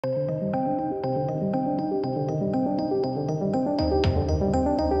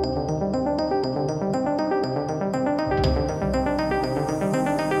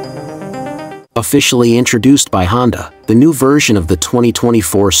Officially introduced by Honda, the new version of the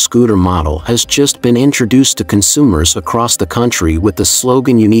 2024 scooter model has just been introduced to consumers across the country with the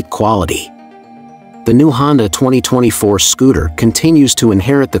slogan "Unique Quality." The new Honda 2024 scooter continues to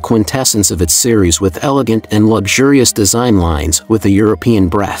inherit the quintessence of its series with elegant and luxurious design lines with a European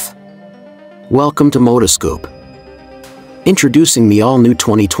breath. Welcome to Motoscoop. Introducing the all-new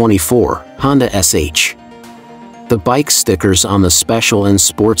 2024 Honda SH. The bike stickers on the special and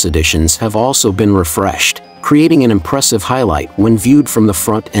sports editions have also been refreshed, creating an impressive highlight when viewed from the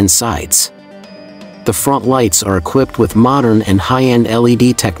front and sides. The front lights are equipped with modern and high-end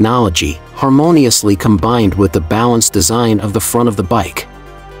LED technology, harmoniously combined with the balanced design of the front of the bike.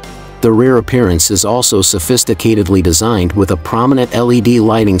 The rear appearance is also sophisticatedly designed with a prominent LED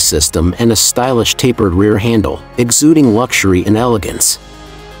lighting system and a stylish tapered rear handle, exuding luxury and elegance.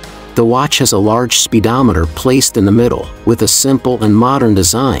 The watch has a large speedometer placed in the middle, with a simple and modern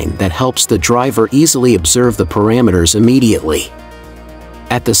design that helps the driver easily observe the parameters immediately.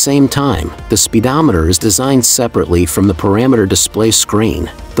 At the same time, the speedometer is designed separately from the parameter display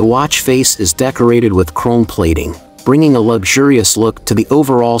screen. The watch face is decorated with chrome plating, bringing a luxurious look to the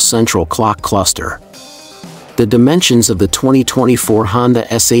overall central clock cluster. The dimensions of the 2024 Honda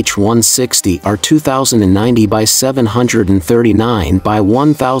SH160 are 2090 by 739 by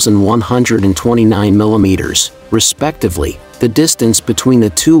 1129 mm, respectively. The distance between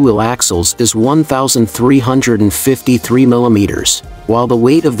the two wheel axles is 1353 mm, while the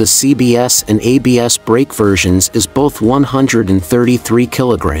weight of the CBS and ABS brake versions is both 133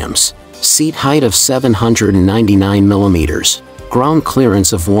 kilograms, seat height of 799 mm, ground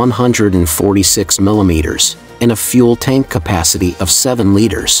clearance of 146 mm, and a fuel tank capacity of 7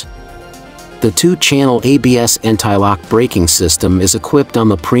 liters. The 2-channel ABS anti-lock braking system is equipped on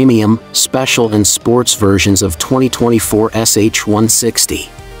the premium, special and sports versions of 2024 SH160.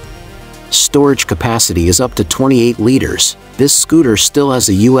 Storage capacity is up to 28 liters. This scooter still has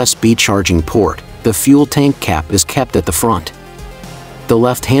a USB charging port. The fuel tank cap is kept at the front. The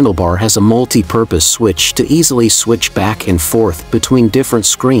left handlebar has a multi-purpose switch to easily switch back and forth between different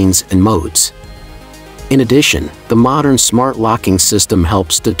screens and modes. In addition, the modern smart locking system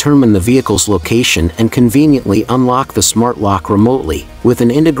helps determine the vehicle's location and conveniently unlock the smart lock remotely, with an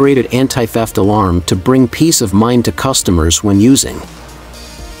integrated anti-theft alarm to bring peace of mind to customers when using.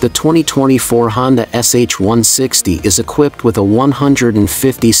 The 2024 Honda SH160 is equipped with a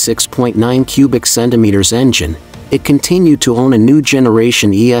 156.9 cubic centimeters engine. It continued to own a new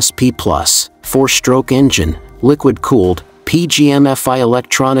generation ESP Plus 4-stroke engine, liquid-cooled, PGM-FI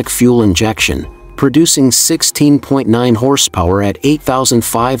electronic fuel injection, producing 16.9 horsepower at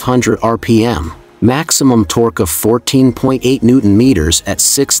 8,500 RPM, maximum torque of 14.8 Nm at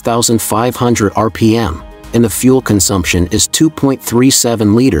 6,500 RPM, and the fuel consumption is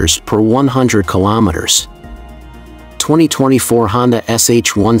 2.37 liters per 100 kilometers. 2024 Honda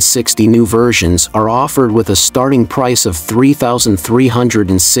SH160 new versions are offered with a starting price of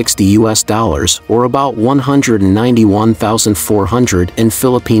 $3,360 or about 191,400 in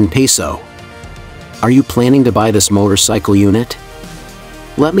Philippine peso. Are you planning to buy this motorcycle unit?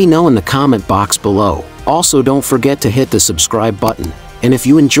 Let me know in the comment box below. Also, don't forget to hit the subscribe button. And if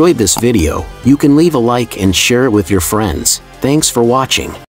you enjoyed this video, you can leave a like and share it with your friends. Thanks for watching.